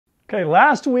Okay,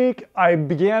 last week I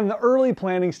began the early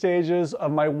planning stages of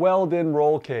my weld-in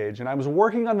roll cage, and I was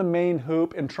working on the main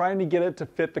hoop and trying to get it to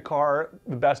fit the car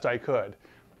the best I could.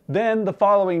 Then the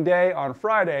following day, on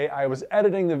Friday, I was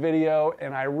editing the video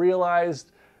and I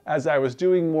realized as I was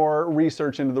doing more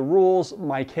research into the rules,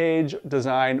 my cage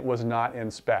design was not in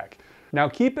spec. Now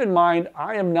keep in mind,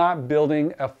 I am not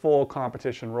building a full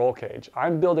competition roll cage.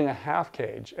 I'm building a half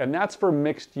cage, and that's for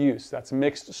mixed use. That's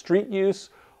mixed street use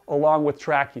along with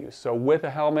track use. So with a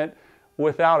helmet,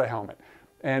 without a helmet.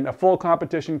 And a full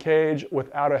competition cage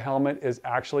without a helmet is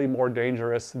actually more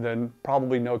dangerous than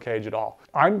probably no cage at all.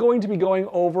 I'm going to be going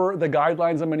over the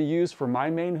guidelines I'm going to use for my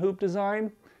main hoop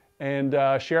design and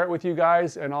share it with you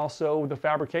guys, and also the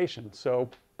fabrication. So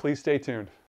please stay tuned.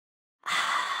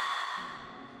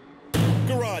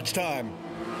 Garage time.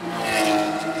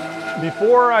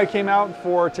 Before I came out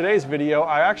for today's video,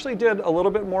 I actually did a little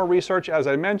bit more research, as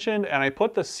I mentioned, and I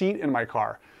put the seat in my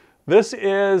car. This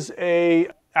is a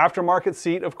aftermarket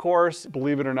seat, of course.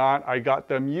 Believe it or not, I got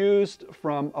them used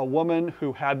from a woman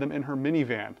who had them in her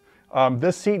minivan.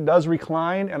 This seat does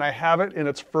recline, and I have it in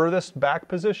its furthest back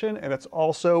position, and it's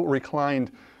also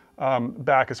reclined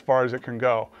back as far as it can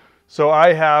go. So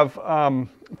I have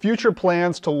future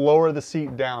plans to lower the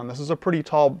seat down. This is a pretty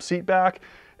tall seat back,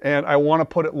 and I want to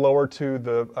put it lower to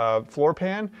the floor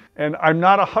pan. And I'm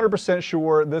not 100%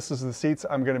 sure this is the seats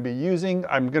I'm going to be using.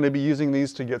 I'm going to be using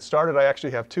these to get started. I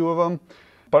actually have two of them.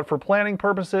 But for planning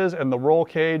purposes and the roll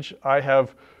cage, I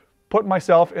have put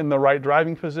myself in the right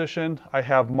driving position. I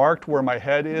have marked where my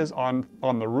head is on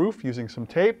the roof using some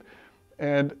tape.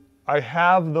 And I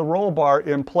have the roll bar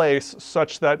in place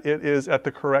such that it is at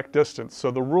the correct distance.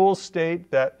 So the rules state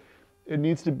that it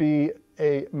needs to be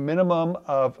a minimum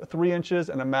of 3 inches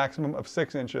and a maximum of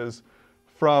 6 inches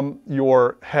from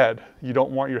your head. You don't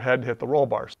want your head to hit the roll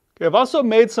bars. Okay, I've also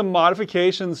made some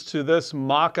modifications to this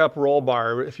mock-up roll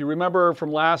bar. If you remember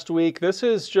from last week, this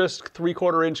is just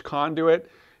 3/4 inch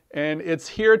conduit, and it's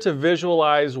here to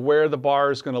visualize where the bar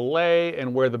is going to lay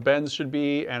and where the bends should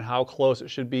be and how close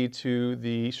it should be to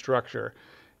the structure.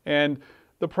 And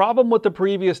the problem with the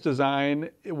previous design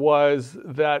was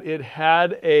that it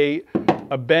had a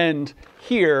bend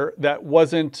here that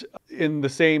wasn't in the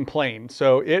same plane.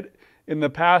 So in the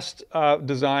past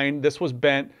design, this was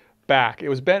bent back. It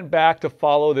was bent back to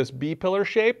follow this B-pillar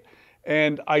shape,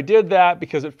 and I did that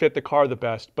because it fit the car the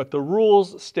best. But the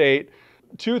rules state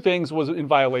two things was in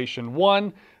violation.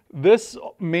 One, this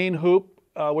main hoop,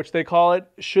 which they call it,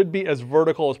 should be as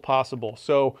vertical as possible.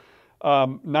 So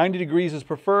 90 degrees is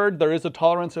preferred. There is a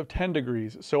tolerance of 10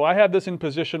 degrees. So I have this in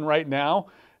position right now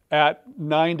at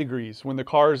 9 degrees. When the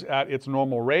car's at its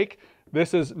normal rake,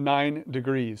 this is 9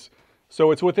 degrees.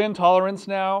 So it's within tolerance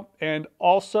now, and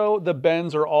also the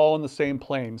bends are all in the same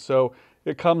plane. So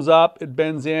it comes up, it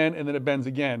bends in, and then it bends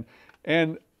again.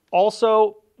 And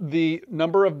also the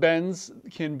number of bends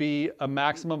can be a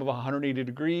maximum of 180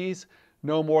 degrees,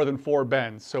 no more than 4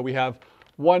 bends. So we have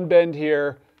 1 bend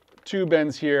here, 2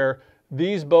 bends here.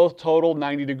 These both total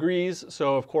 90 degrees.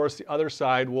 So of course the other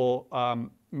side will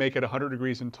make it 100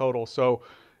 degrees in total. So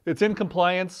it's in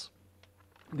compliance.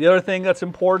 The other thing that's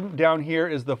important down here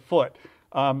is the foot.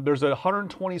 There's a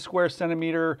 120 square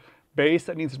centimeter base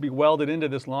that needs to be welded into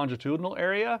this longitudinal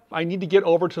area. I need to get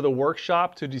over to the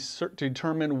workshop to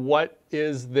determine what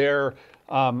is their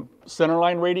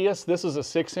centerline radius. This is a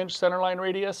 6-inch centerline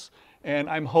radius, and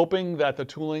I'm hoping that the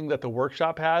tooling that the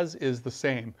workshop has is the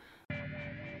same.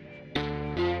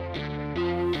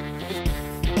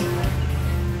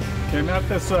 Okay, I'm at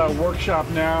this workshop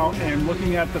now and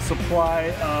looking at the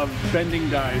supply of bending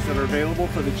dies that are available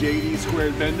for the JD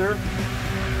squared bender.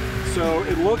 So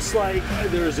it looks like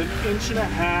there's 1.5 inch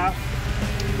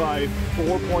by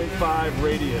 4.5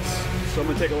 radius. So I'm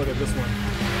gonna take a look at this one.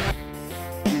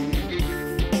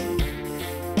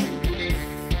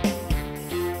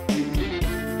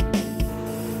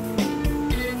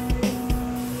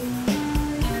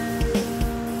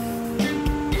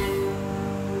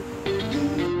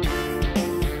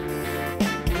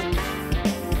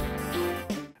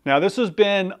 Now this has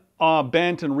been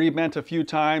bent and rebent a few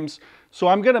times, so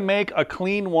I'm going to make a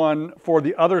clean one for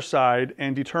the other side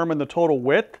and determine the total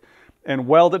width and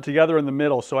weld it together in the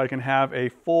middle so I can have a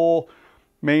full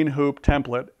main hoop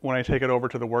template when I take it over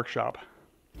to the workshop.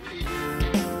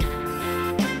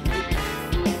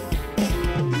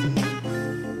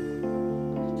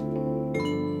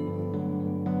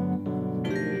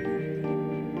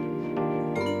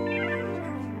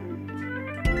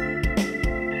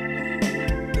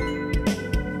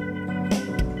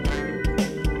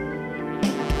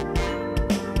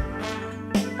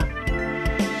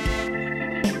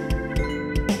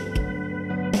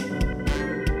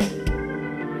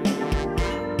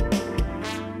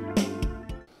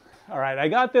 right, I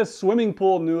got this swimming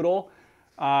pool noodle.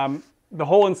 The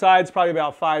hole inside is probably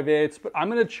about 5/8, but I'm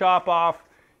going to chop off,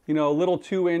 you know, little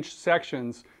 2-inch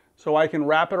sections so I can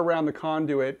wrap it around the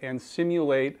conduit and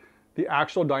simulate the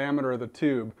actual diameter of the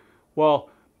tube. Well,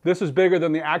 this is bigger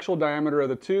than the actual diameter of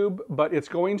the tube, but it's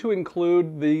going to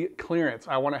include the clearance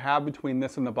I want to have between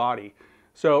this and the body.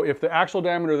 So if the actual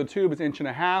diameter of the tube is 1.5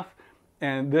 inches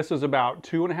and this is about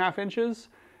 2.5 inches,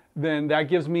 then that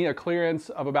gives me a clearance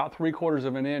of about 3/4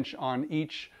 of an inch on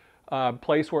each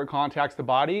place where it contacts the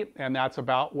body, and that's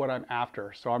about what I'm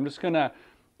after. So I'm just gonna,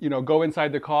 you know, go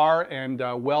inside the car and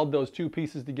weld those two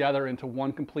pieces together into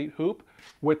one complete hoop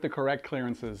with the correct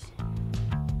clearances.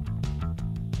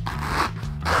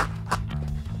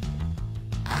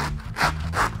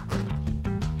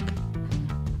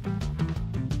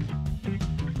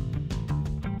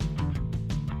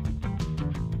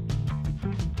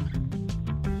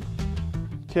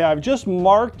 Okay, I've just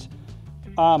marked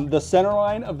the center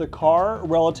line of the car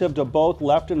relative to both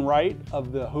left and right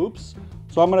of the hoops.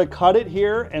 So I'm going to cut it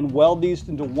here and weld these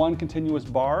into one continuous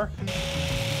bar.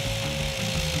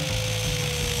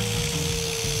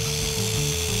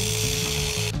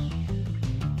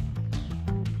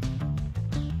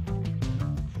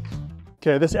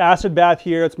 Okay, this acid bath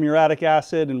here, it's muriatic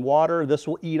acid and water. This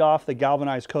will eat off the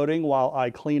galvanized coating while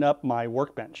I clean up my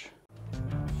workbench.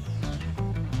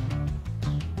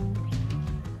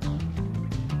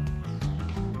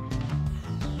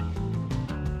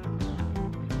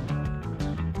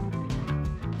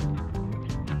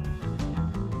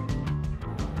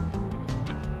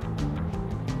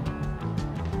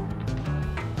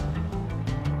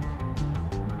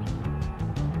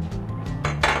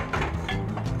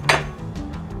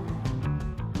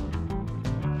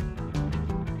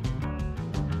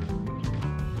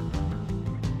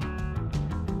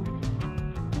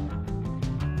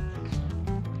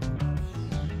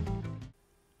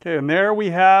 Okay, and there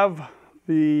we have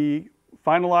the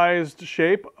finalized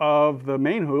shape of the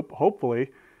main hoop, hopefully.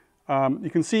 You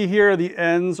can see here the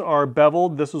ends are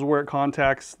beveled. This is where it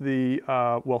contacts the,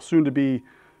 well, soon to be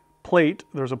plate.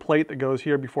 There's a plate that goes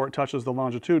here before it touches the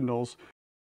longitudinals.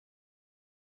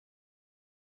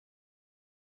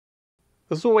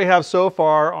 This is what we have so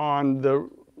far on the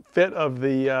fit of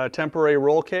the temporary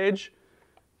roll cage.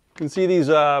 You can see these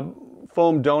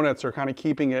foam donuts are kind of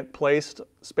keeping it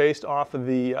spaced off of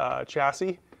the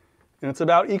chassis, and it's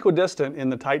about equidistant in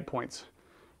the tight points.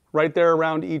 Right there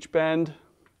around each bend,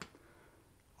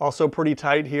 also pretty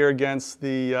tight here against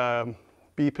the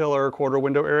B-pillar quarter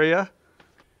window area.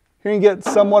 Here you get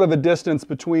somewhat of a distance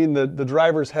between the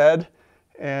driver's head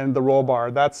and the roll bar.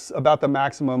 That's about the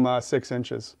maximum 6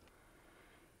 inches.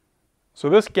 So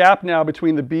this gap now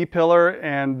between the B-pillar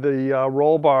and the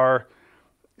roll bar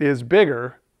is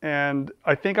bigger, and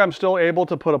I think I'm still able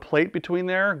to put a plate between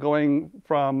there going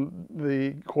from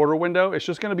the quarter window. It's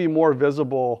just going to be more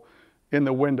visible in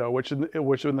the window, which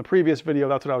in the previous video,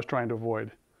 that's what I was trying to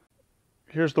avoid.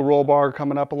 Here's the roll bar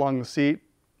coming up along the seat.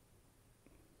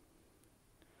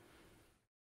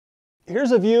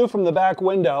 Here's a view from the back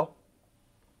window,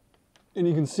 and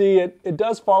you can see it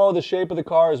does follow the shape of the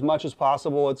car as much as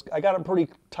possible. I got it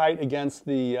pretty tight against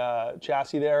the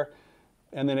chassis there.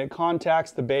 And then it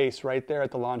contacts the base right there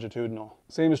at the longitudinal.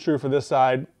 Same is true for this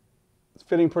side. It's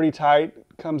fitting pretty tight,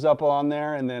 comes up on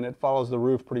there, and then it follows the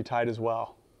roof pretty tight as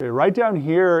well. Okay, right down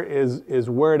here is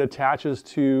where it attaches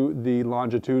to the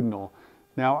longitudinal.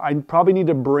 Now, I probably need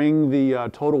to bring the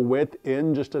total width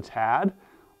in just a tad,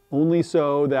 only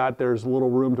so that there's a little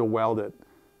room to weld it.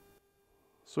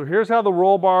 So here's how the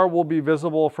roll bar will be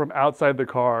visible from outside the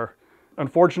car.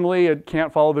 Unfortunately, it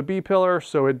can't follow the B-pillar,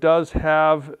 so it does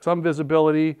have some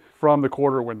visibility from the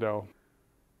quarter window.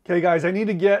 Okay guys, I need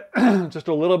to get just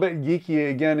a little bit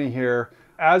geeky again in here.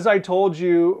 As I told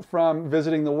you from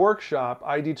visiting the workshop,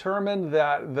 I determined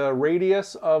that the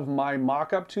radius of my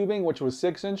mock-up tubing, which was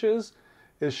 6 inches,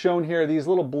 is shown here. These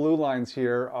little blue lines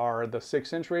here are the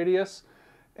 6-inch radius,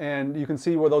 and you can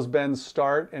see where those bends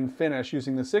start and finish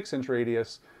using the 6-inch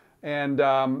radius. And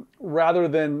rather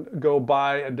than go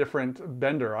buy a different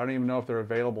bender, I don't even know if they're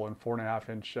available in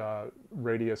 4.5-inch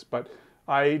radius, but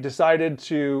I decided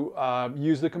to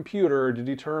use the computer to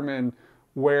determine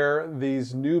where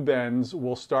these new bends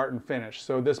will start and finish.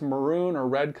 So this maroon or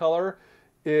red color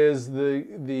is the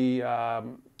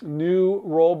new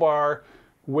roll bar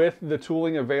with the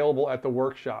tooling available at the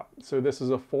workshop. So this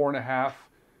is a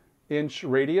 4.5-inch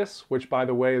radius, which by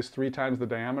the way is 3 times the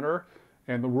diameter.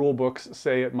 And the rule books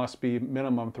say it must be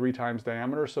minimum 3 times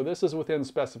diameter. So this is within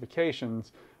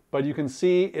specifications, but you can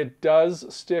see it does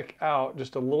stick out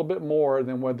just a little bit more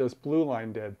than what this blue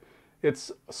line did.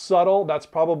 It's subtle. That's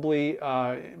probably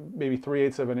maybe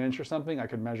 3/8 of an inch or something. I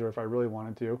could measure if I really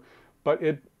wanted to. But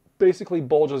it basically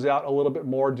bulges out a little bit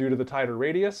more due to the tighter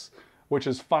radius, which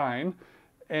is fine.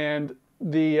 And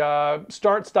the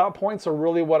start-stop points are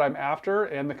really what I'm after.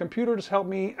 And the computer just helped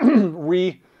me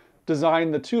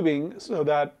redesign the tubing so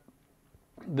that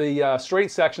the straight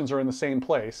sections are in the same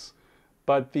place,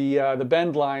 but the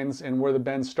bend lines and where the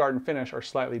bends start and finish are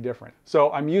slightly different.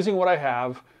 So I'm using what I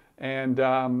have, and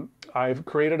I've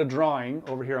created a drawing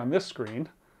over here on this screen.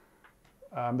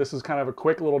 This is kind of a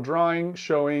quick little drawing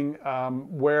showing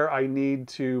where I need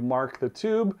to mark the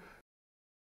tube.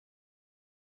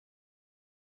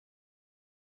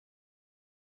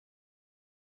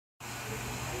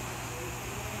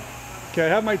 Okay, I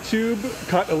have my tube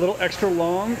cut a little extra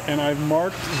long, and I've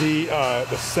marked the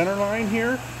center line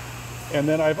here, and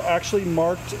then I've actually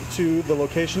marked to the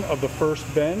location of the first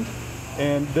bend,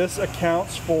 and this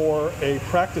accounts for a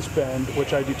practice bend,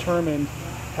 which I determined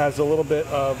has a little bit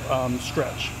of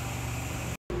stretch.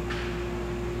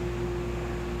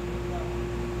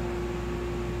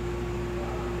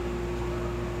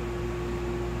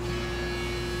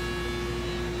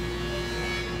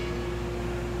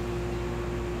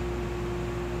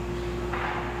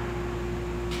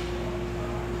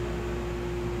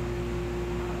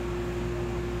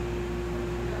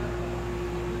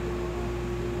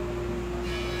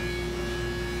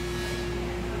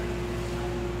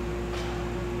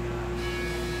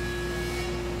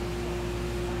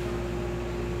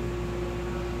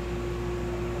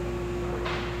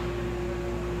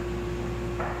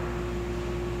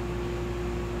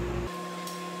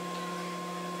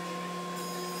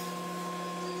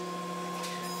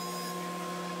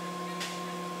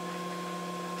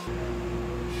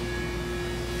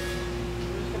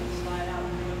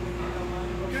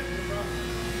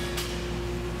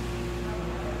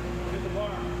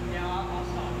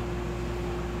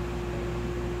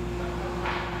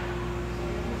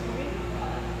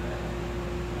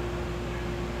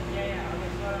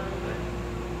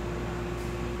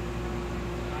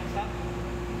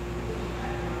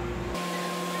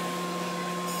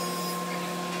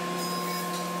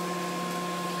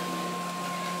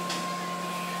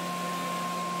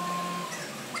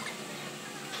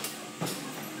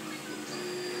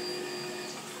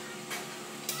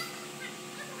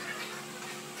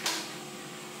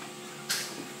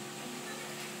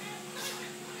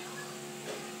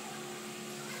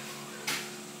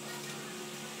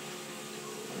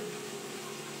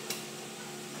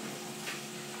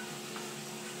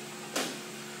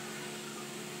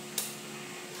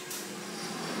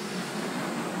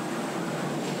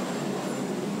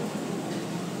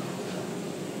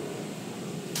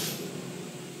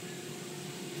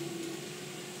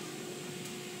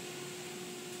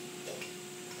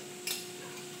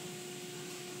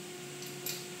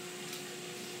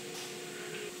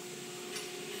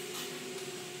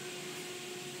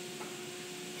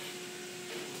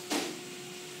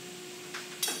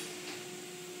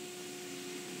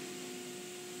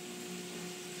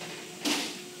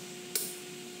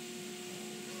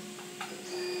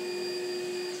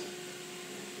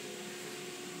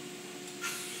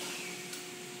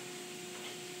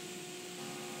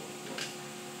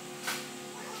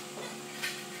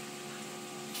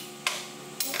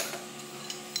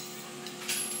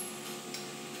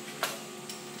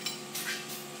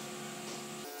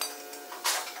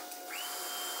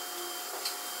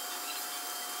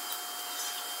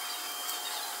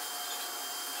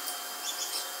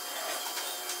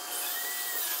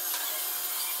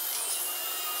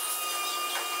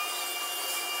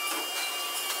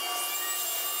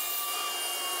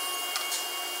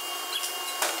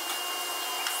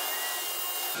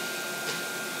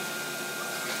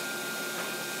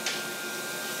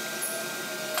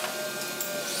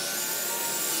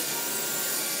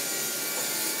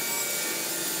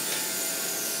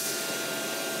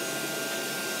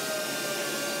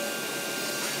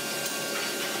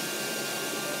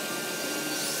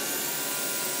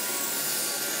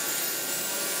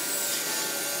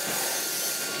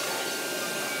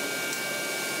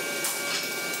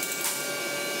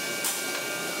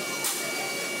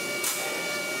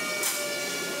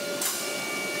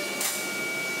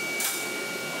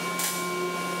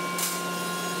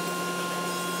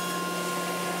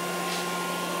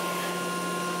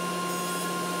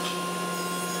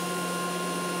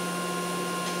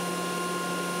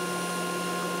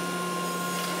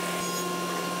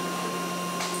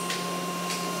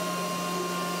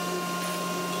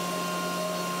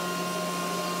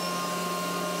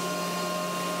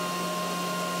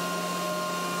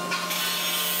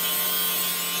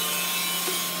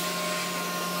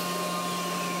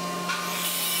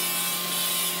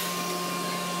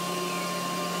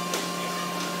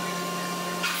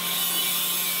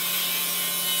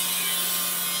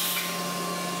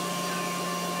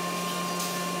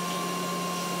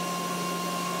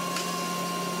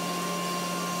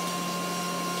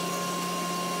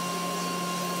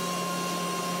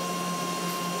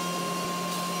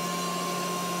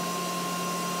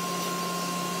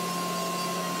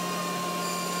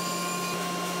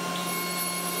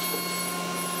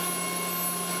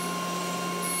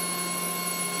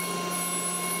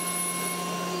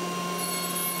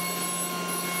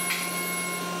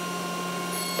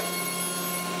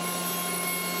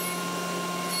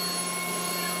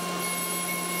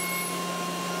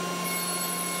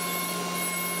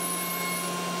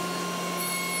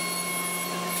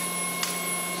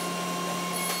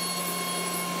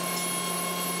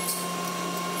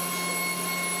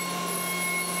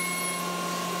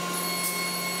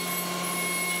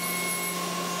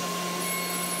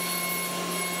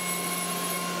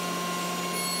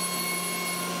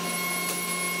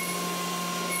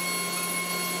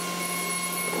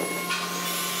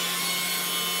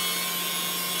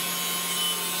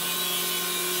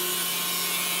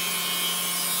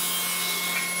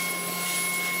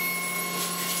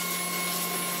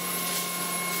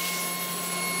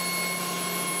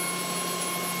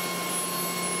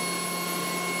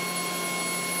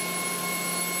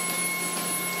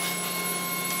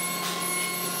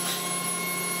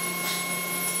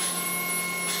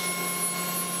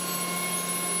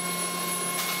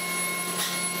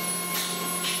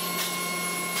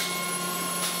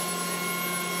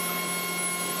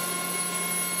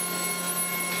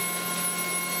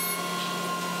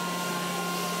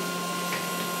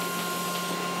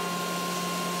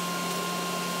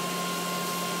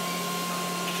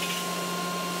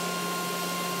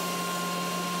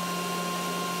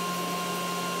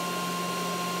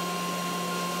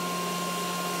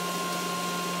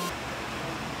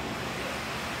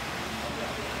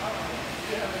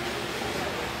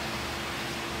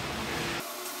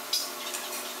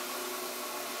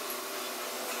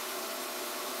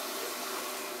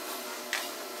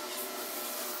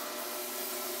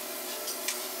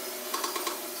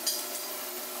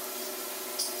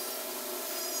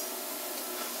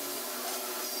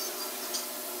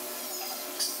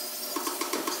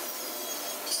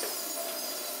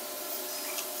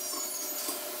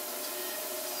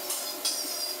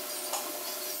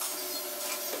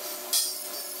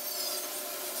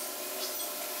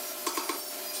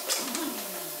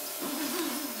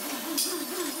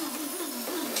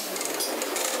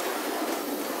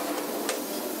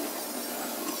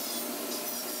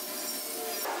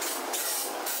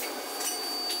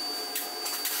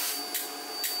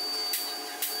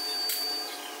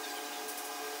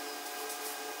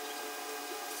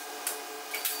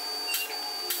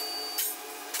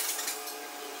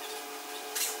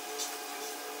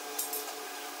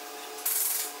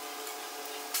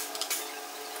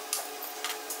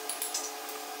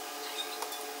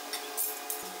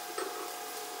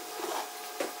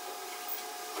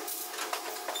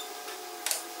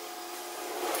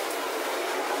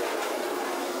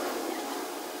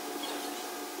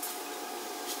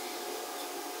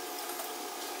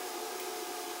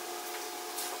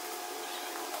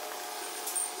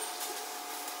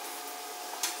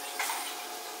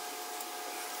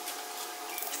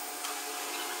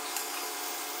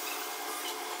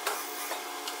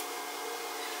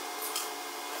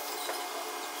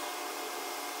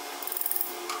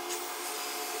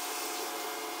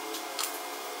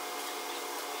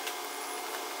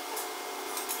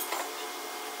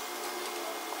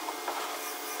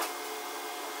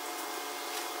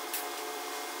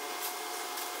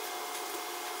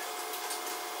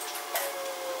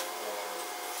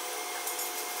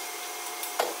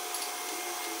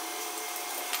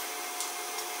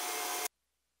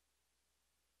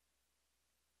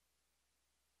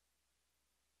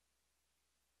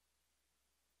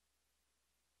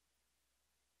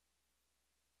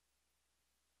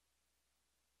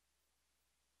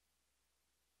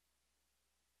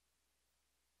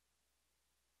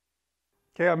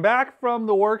 Okay, I'm back from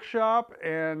the workshop,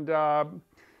 and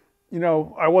you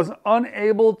know, I was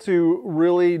unable to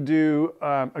really do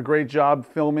a great job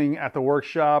filming at the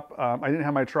workshop. I didn't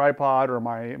have my tripod or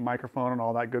my microphone and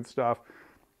all that good stuff.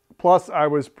 Plus, I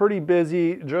was pretty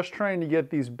busy just trying to get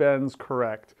these bends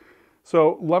correct.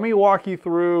 So let me walk you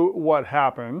through what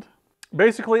happened.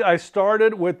 Basically, I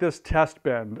started with this test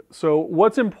bend. So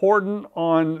what's important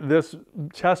on this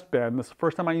test bend, this is the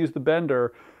first time I used the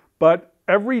bender, but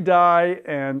every die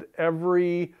and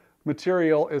every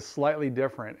material is slightly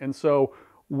different. And so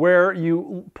where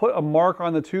you put a mark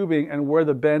on the tubing and where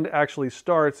the bend actually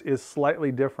starts is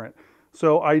slightly different.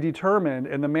 So I determined,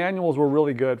 and the manuals were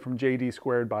really good from JD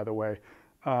Squared, by the way.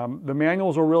 The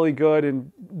manuals were really good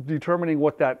in determining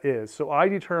what that is. So I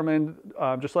determined,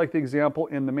 just like the example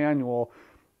in the manual,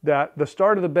 that the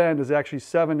start of the bend is actually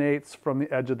 7/8 from the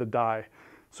edge of the die.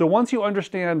 So once you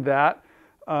understand that,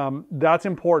 that's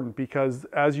important because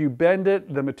as you bend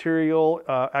it, the material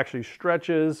actually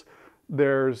stretches.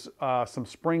 There's some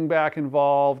spring back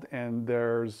involved, and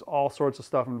there's all sorts of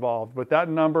stuff involved. But that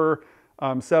number,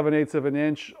 7/8 of an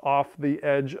inch off the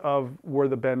edge of where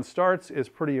the bend starts, is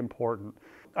pretty important.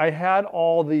 I had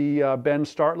all the bend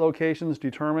start locations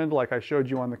determined like I showed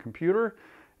you on the computer,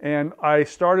 and I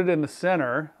started in the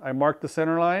center. I marked the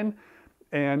center line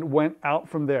and went out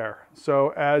from there. So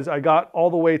as I got all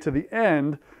the way to the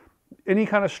end, any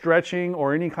kind of stretching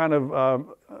or any kind of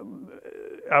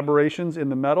aberrations in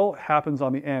the metal happens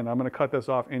on the end. I'm going to cut this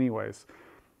off anyways.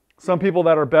 Some people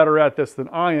that are better at this than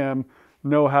I am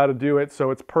know how to do it,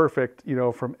 so it's perfect, you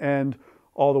know, from end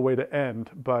all the way to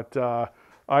end. But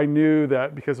I knew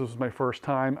that because this was my first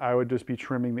time, I would just be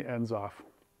trimming the ends off.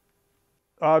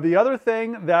 The other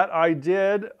thing that I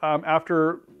did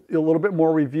after a little bit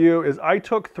more review is I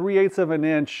took 3/8 of an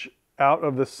inch out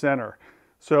of the center.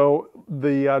 So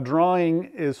the drawing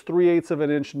is 3/8 of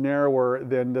an inch narrower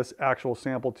than this actual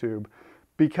sample tube.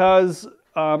 Because,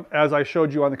 as I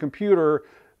showed you on the computer,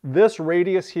 this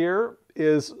radius here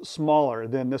is smaller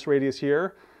than this radius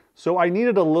here. So I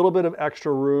needed a little bit of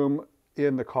extra room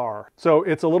in the car. So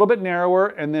it's a little bit narrower,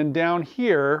 and then down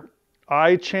here,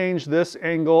 I changed this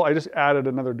angle. I just added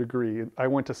another degree. I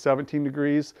went to 17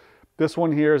 degrees. This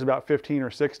one here is about 15 or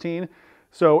 16.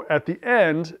 So at the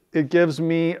end, it gives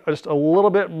me just a little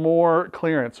bit more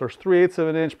clearance. There's 3/8 of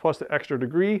an inch plus the extra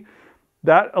degree.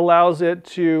 That allows it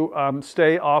to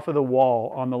stay off of the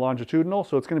wall on the longitudinal,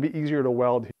 so it's going to be easier to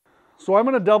weld here. So I'm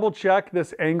going to double check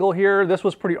this angle here. This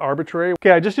was pretty arbitrary.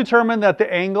 Okay, I just determined that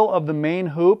the angle of the main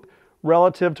hoop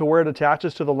relative to where it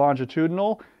attaches to the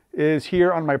longitudinal is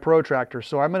here on my protractor.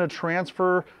 So I'm going to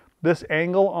transfer this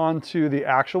angle onto the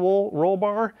actual roll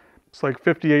bar. It's like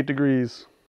 58 degrees.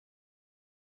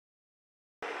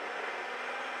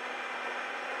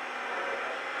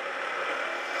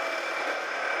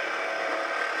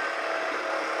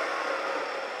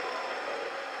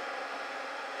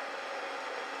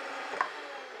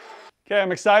 Okay,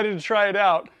 I'm excited to try it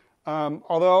out.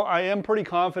 Although I am pretty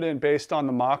confident based on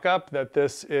the mock-up that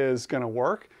this is going to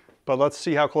work, but let's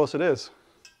see how close it is.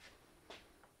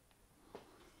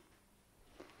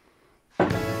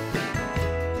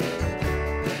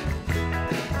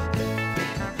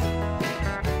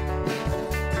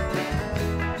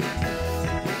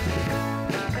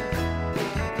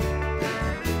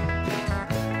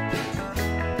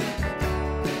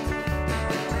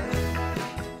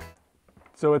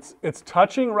 So it's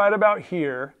touching right about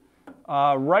here.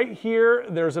 Right here,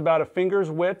 there's about a finger's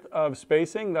width of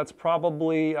spacing. That's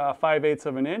probably 5/8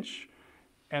 of an inch.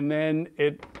 And then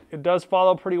it does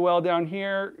follow pretty well down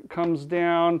here, comes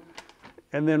down,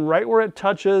 and then right where it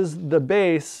touches the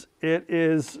base, it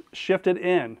is shifted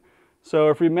in. So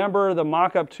if you remember, the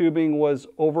mock-up tubing was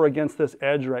over against this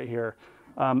edge right here.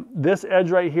 This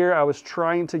edge right here, I was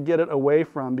trying to get it away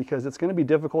from because it's going to be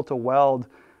difficult to weld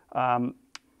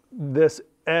this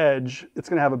edge. It's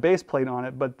going to have a base plate on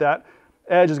it, but that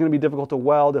edge is going to be difficult to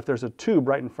weld if there's a tube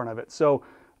right in front of it. So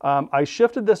I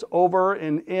shifted this over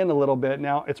and in a little bit.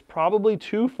 Now it's probably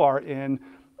too far in.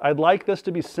 I'd like this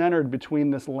to be centered between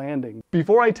this landing.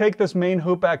 Before I take this main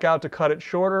hoop back out to cut it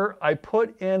shorter, I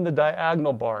put in the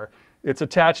diagonal bar. It's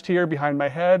attached here behind my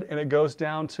head, and it goes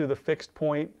down to the fixed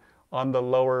point on the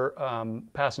lower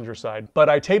passenger side. But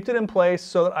I taped it in place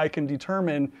so that I can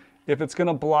determine if it's going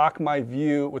to block my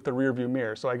view with the rear view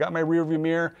mirror. So I got my rear view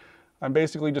mirror. I'm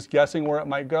basically just guessing where it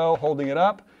might go, holding it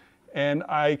up, and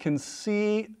I can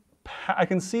see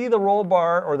the roll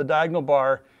bar or the diagonal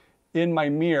bar in my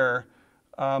mirror,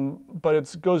 but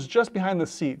it goes just behind the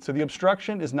seat, so the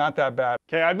obstruction is not that bad.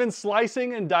 Okay, I've been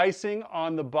slicing and dicing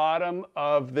on the bottom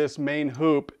of this main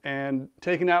hoop and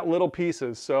taking out little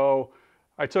pieces. So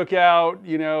I took out,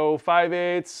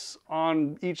 5/8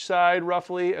 on each side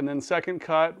roughly, and then second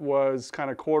cut was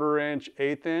kind of 1/4 inch,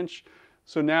 1/8 inch.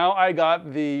 So now I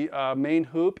got the main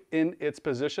hoop in its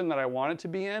position that I want it to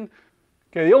be in.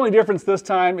 Okay, the only difference this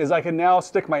time is I can now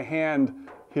stick my hand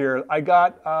here. I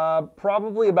got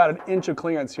probably about 1 inch of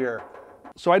clearance here.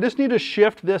 So I just need to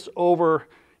shift this over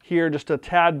here just a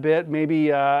tad bit,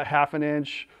 maybe 1/2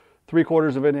 inch,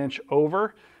 3/4 of an inch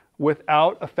over,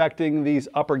 without affecting these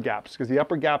upper gaps, because the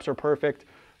upper gaps are perfect.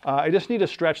 I just need to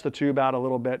stretch the tube out a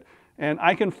little bit, and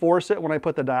I can force it when I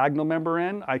put the diagonal member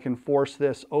in. I can force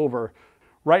this over.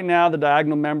 Right now the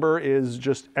diagonal member is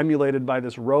just emulated by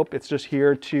this rope. It's just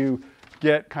here to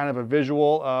get kind of a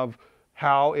visual of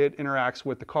how it interacts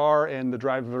with the car and the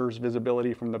driver's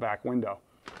visibility from the back window.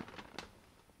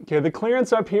 Okay, the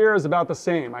clearance up here is about the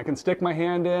same. I can stick my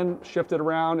hand in, shift it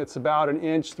around. It's about 1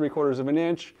 inch, 3/4 of an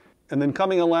inch. And then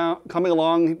coming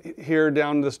along here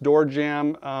down this door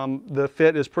jamb, the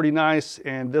fit is pretty nice,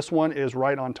 and this one is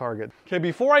right on target. Okay,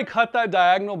 before I cut that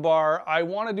diagonal bar, I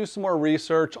want to do some more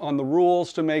research on the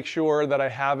rules to make sure that I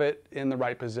have it in the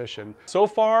right position. So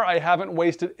far, I haven't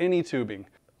wasted any tubing.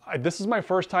 This is my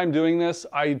first time doing this.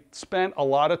 I spent a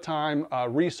lot of time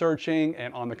researching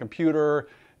and on the computer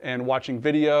and watching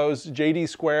videos. JD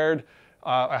Squared.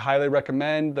 I highly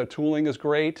recommend. The tooling is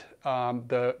great.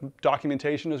 The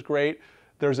documentation is great.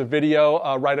 There's a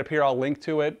video right up here, I'll link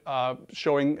to it,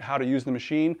 showing how to use the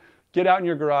machine. Get out in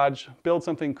your garage, build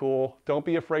something cool. Don't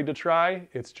be afraid to try.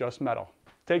 It's just metal.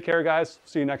 Take care, guys.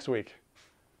 See you next week.